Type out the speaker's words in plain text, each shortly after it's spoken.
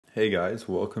Hey guys,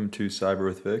 welcome to Cyber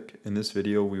with Vic. In this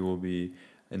video we will be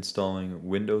installing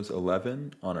Windows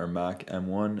 11 on our Mac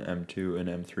M1, M2, and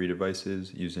M3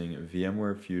 devices using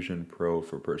VMware Fusion Pro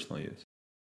for personal use.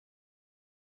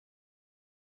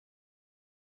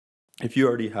 If you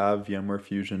already have VMware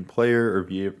Fusion Player or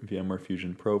VMware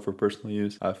Fusion Pro for personal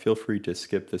use, feel free to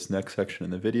skip this next section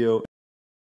in the video.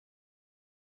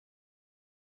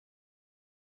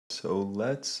 So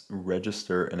let's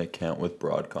register an account with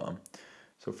Broadcom.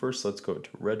 So first let's go to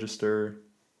register.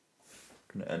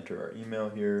 We're going to enter our email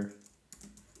here.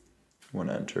 You want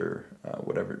to enter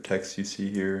whatever text you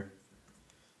see here.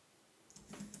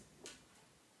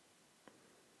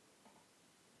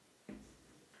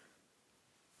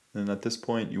 And at this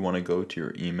point, you want to go to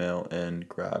your email and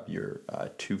grab your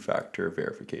two-factor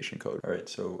verification code. All right,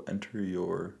 so enter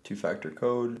your two-factor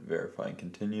code, verify and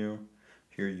continue.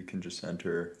 Here you can just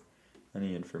enter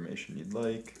any information you'd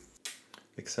like,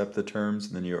 accept the terms,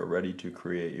 and then you are ready to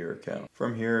create your account.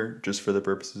 From here, just for the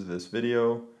purposes of this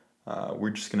video, we're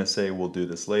just going to say we'll do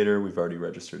this later. We've already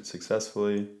registered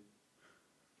successfully.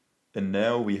 And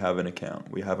now we have an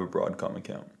account. We have a Broadcom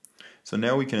account. So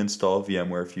now we can install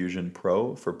VMware Fusion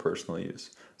Pro for personal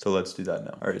use. So let's do that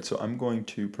now. All right, so I'm going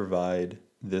to provide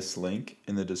this link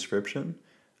in the description,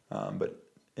 but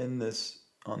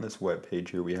on this web page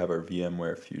here, we have our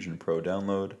VMware Fusion Pro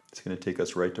download. It's going to take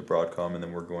us right to Broadcom, and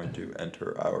then we're going to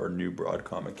enter our new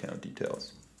Broadcom account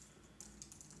details.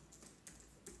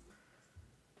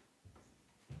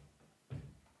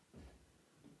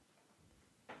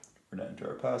 We're going to enter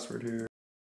our password here.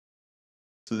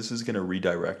 So this is going to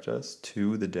redirect us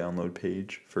to the download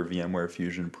page for VMware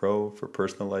Fusion Pro for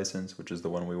personal license, which is the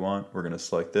one we want. We're going to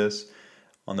select this.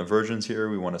 On the versions here,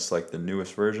 we want to select the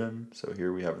newest version. So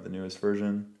here we have the newest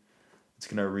version. It's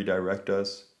going to redirect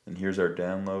us, and here's our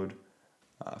download.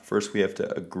 First, we have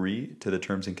to agree to the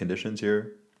terms and conditions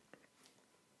here.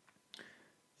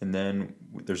 And then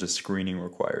there's a screening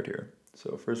required here.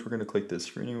 So first, we're going to click this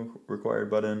screening required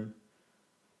button.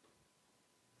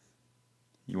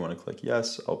 You want to click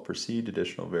yes, I'll proceed,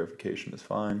 additional verification is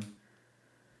fine.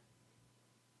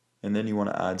 And then you want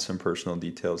to add some personal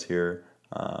details here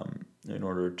in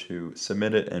order to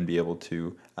submit it and be able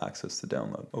to access the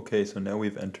download. Okay, so now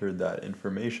we've entered that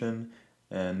information,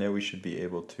 and now we should be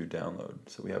able to download.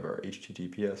 So we have our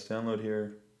HTTPS download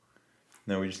here.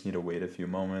 Now we just need to wait a few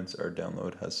moments. Our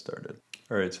download has started.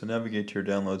 All right, so navigate to your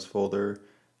downloads folder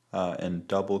and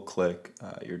double click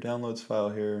your downloads file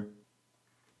here.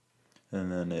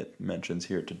 And then it mentions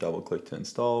here to double click to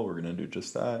install. We're going to do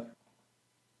just that.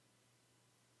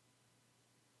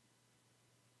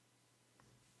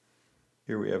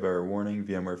 Here we have our warning.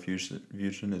 VMware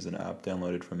Fusion is an app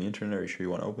downloaded from the internet. Are you sure you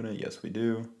want to open it? Yes, we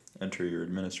do. Enter your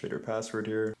administrator password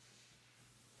here.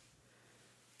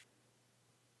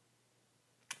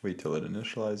 Wait till it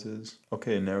initializes.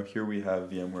 Okay, now here we have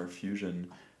VMware Fusion.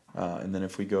 And then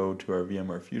if we go to our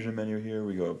VMware Fusion menu here,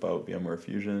 we go about VMware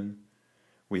Fusion.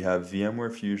 We have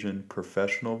VMware Fusion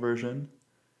Professional version,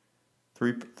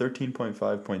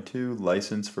 13.5.2,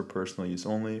 license for personal use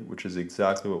only, which is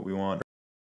exactly what we want.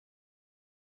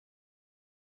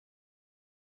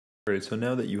 Alright, so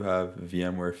now that you have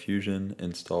VMware Fusion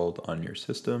installed on your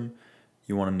system,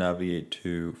 you want to navigate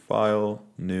to File,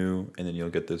 New, and then you'll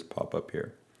get this pop up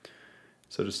here.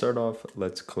 So to start off,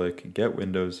 let's click Get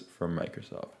Windows from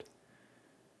Microsoft.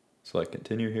 Select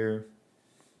Continue here.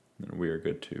 And we are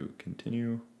good to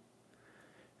continue.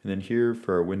 And then here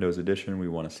for our Windows edition, we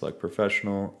want to select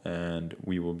Professional, and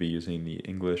we will be using the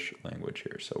English language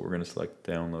here. So we're going to select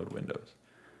Download Windows.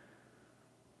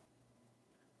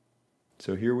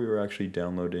 So here we were actually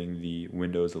downloading the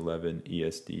Windows 11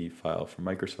 ESD file from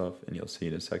Microsoft, and you'll see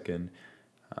in a second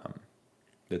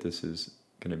that this is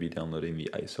going to be downloading the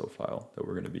ISO file that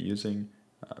we're going to be using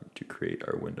to create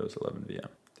our Windows 11 VM.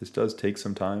 This does take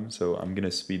some time, so I'm going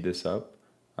to speed this up.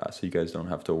 So you guys don't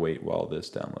have to wait while this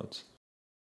downloads.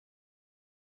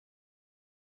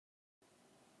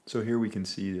 So here we can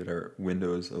see that our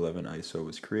Windows 11 ISO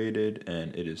was created,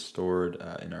 and it is stored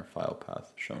in our file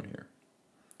path shown here.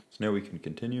 So now we can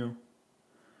continue.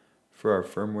 For our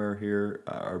firmware here,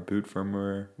 our boot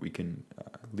firmware, we can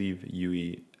leave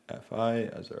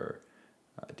UEFI as our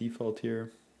default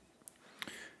here.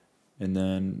 And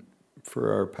then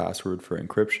for our password for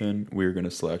encryption, we're going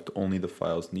to select only the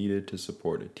files needed to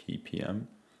support a TPM.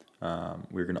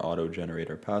 We're going to auto-generate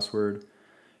our password.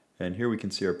 And here we can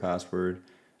see our password.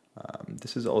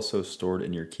 This is also stored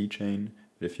in your keychain,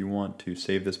 but if you want to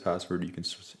save this password,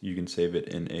 you can save it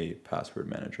in a password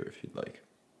manager if you'd like.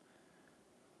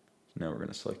 So now we're going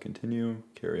to select Continue,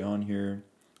 carry on here.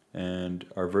 And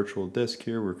our virtual disk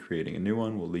here, we're creating a new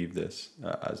one. We'll leave this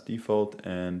as default.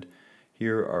 And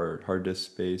here our hard disk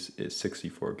space is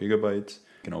 64 gigabytes.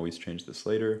 You can always change this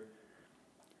later.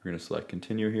 We're going to select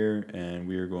continue here, and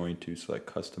we are going to select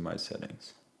customize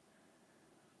settings.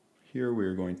 Here we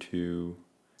are going to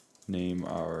name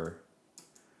our,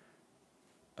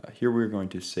 here we're going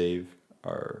to save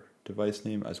our device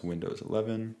name as Windows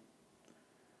 11.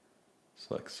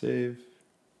 Select save.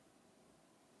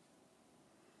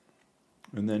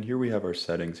 And then here we have our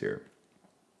settings here.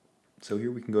 So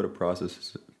here we can go to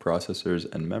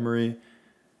processors and memory.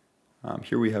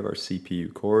 Here we have our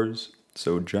CPU cores.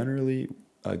 So generally,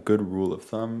 a good rule of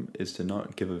thumb is to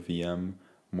not give a VM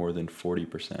more than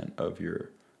 40% of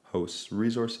your host's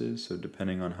resources. So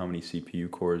depending on how many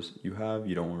CPU cores you have,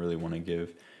 you don't really want to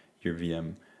give your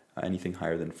VM anything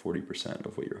higher than 40%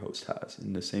 of what your host has.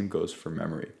 And the same goes for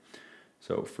memory.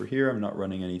 So for here, I'm not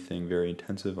running anything very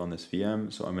intensive on this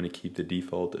VM, so I'm going to keep the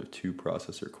default of 2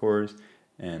 processor cores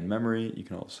and memory. You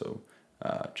can also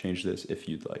change this if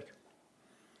you'd like.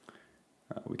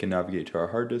 We can navigate to our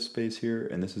hard disk space here,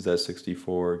 and this is that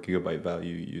 64 gigabyte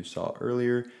value you saw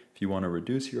earlier. If you want to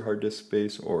reduce your hard disk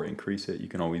space or increase it, you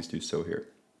can always do so here.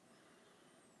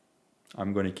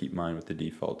 I'm going to keep mine with the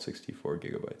default 64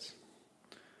 gigabytes.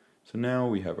 So now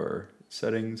we have our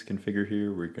settings configured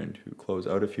here. We're going to close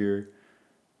out of here.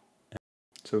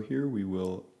 So here we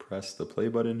will press the play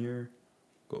button here,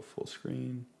 go full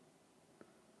screen,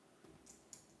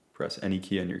 press any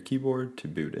key on your keyboard to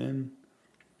boot in.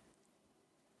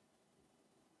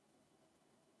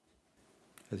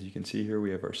 As you can see here,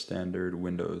 we have our standard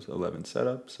Windows 11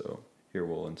 setup. So here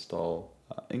we'll install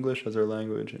English as our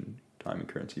language and time and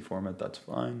currency format, that's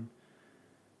fine.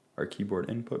 Our keyboard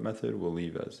input method we'll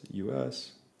leave as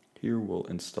US. Here we'll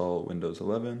install Windows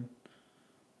 11.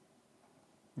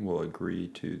 We'll agree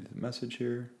to the message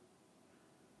here.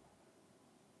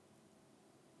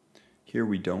 Here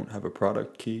we don't have a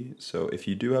product key, so if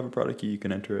you do have a product key you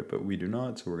can enter it, but we do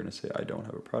not, so we're going to say I don't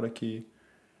have a product key.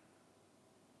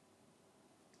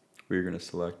 We're going to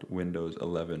select Windows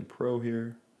 11 Pro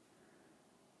here.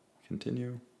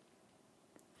 Continue.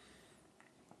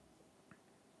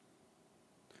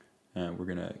 And we're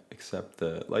going to accept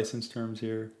the license terms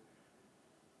here.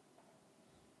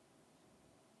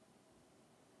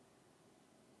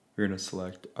 We're going to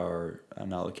select our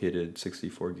unallocated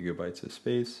 64 gigabytes of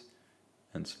space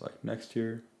and select next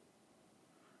here.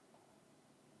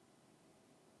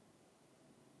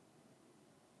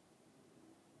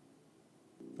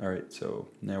 Alright, so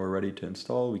now we're ready to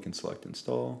install. We can select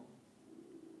install.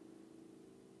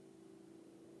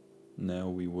 Now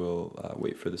we will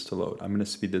wait for this to load. I'm going to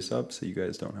speed this up so you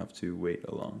guys don't have to wait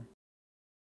along.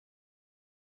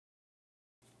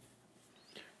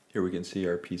 Here we can see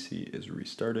our PC is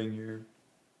restarting here.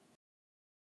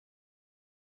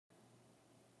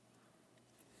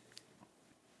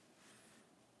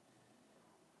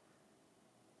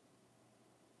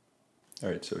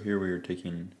 Alright, so here we are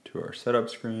taking to our setup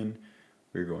screen.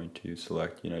 We're going to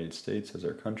select United States as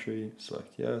our country,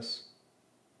 select yes.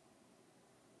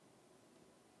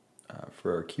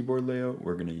 For our keyboard layout,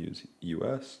 we're going to use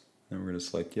US, then we're going to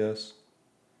select yes.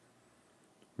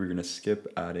 We're going to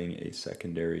skip adding a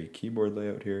secondary keyboard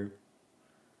layout here.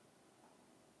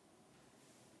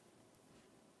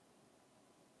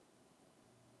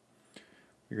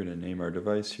 We're going to name our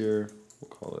device here. We'll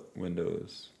call it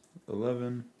Windows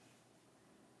 11.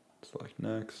 Select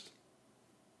next.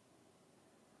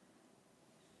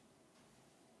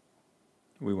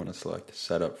 We want to select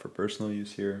setup for personal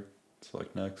use here.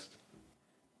 Select next.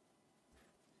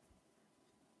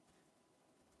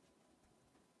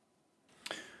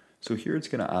 So here it's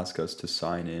going to ask us to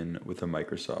sign in with a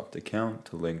Microsoft account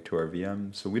to link to our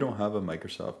VM. So we don't have a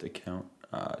Microsoft account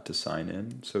to sign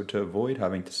in. So to avoid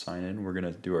having to sign in, we're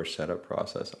going to do our setup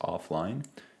process offline.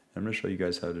 I'm going to show you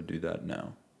guys how to do that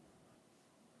now.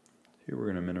 Here we're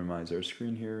going to minimize our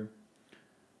screen here.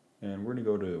 And we're going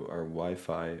to go to our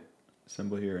Wi-Fi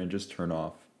symbol here and just turn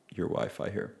off your Wi-Fi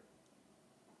here.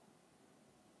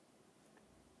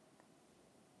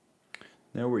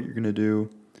 Now what you're going to do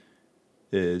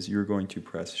is you're going to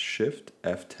press Shift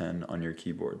F10 on your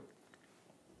keyboard.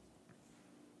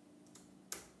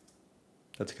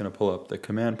 That's going to pull up the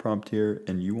command prompt here,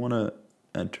 and you want to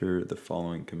enter the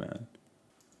following command.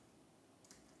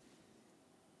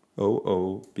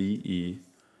 OOBE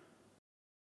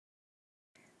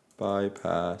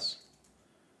bypass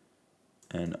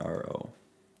NRO.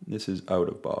 This is out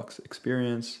of box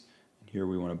experience, and here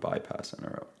we want to bypass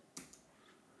NRO.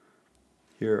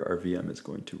 Here our VM is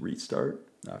going to restart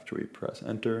after we press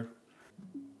enter.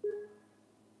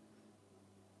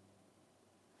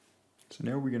 So So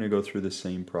now we're going to go through the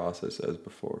same process as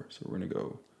before. So we're going to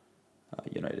go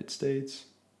United States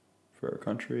for our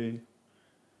country.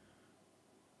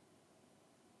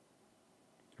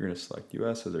 We're going to select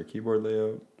US as our keyboard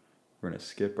layout. We're going to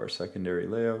skip our secondary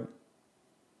layout.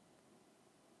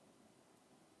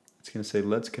 It's going to say,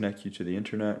 let's connect you to the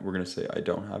internet. We're going to say, I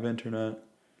don't have internet.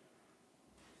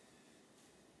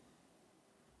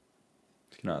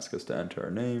 It's going to ask us to enter our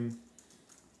name.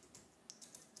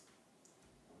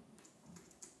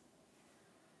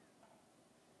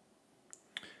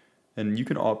 And you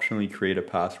can optionally create a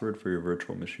password for your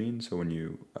virtual machine. So when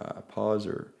you pause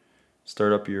or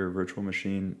start up your virtual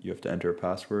machine, you have to enter a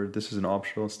password. This is an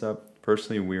optional step.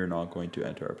 Personally, we are not going to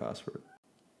enter our password.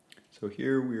 So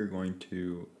here we are going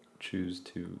to choose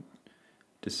to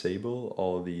disable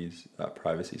all of these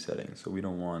privacy settings. So we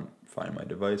don't want Find My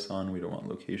Device on, we don't want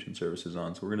location services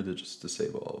on, so we're going to just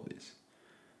disable all of these.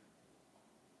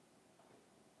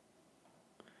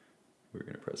 We're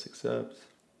going to press accept.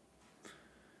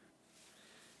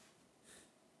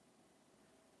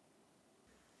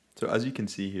 So as you can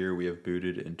see here, we have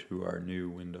booted into our new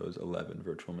Windows 11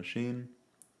 virtual machine.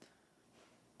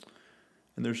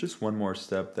 And there's just one more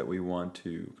step that we want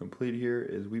to complete here,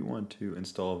 is we want to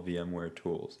install VMware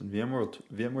tools. And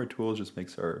VMware tools just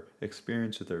makes our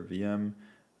experience with our VM,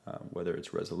 whether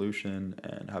it's resolution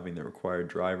and having the required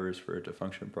drivers for it to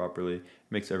function properly,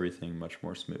 makes everything much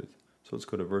more smooth. So let's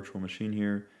go to virtual machine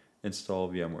here, install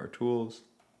VMware tools.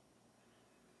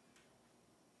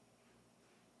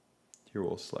 Here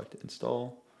we'll select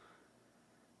install.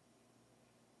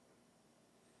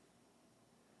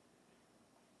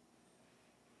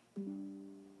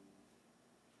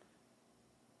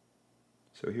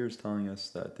 So here's telling us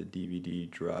that the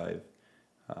DVD drive,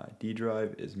 D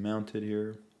drive is mounted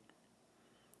here.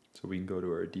 So we can go to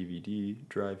our DVD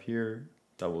drive here,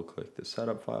 double click the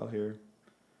setup file here,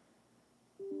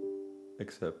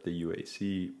 accept the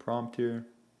UAC prompt here.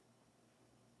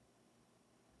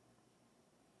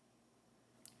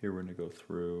 Here we're going to go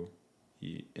through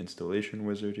the installation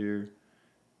wizard here.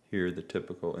 Here the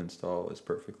typical install is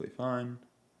perfectly fine.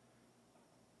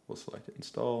 We'll select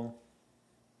install.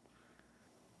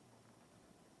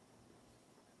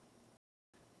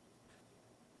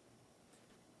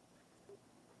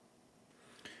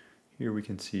 Here we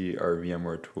can see our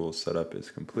VMware tools setup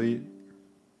is complete.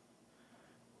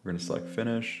 We're going to select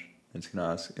finish. It's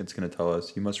going to tell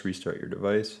us you must restart your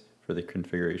device for the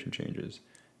configuration changes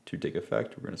to take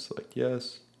effect. We're going to select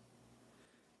yes.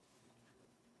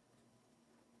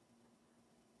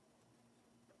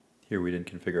 Here we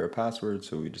didn't configure our password,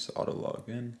 so we just auto log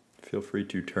in. Feel free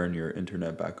to turn your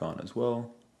internet back on as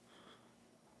well.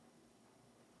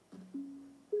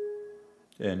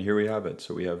 And here we have it.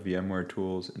 So we have VMware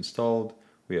tools installed.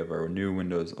 We have our new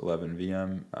Windows 11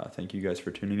 VM. Thank you guys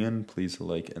for tuning in. Please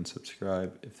like and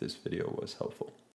subscribe if this video was helpful.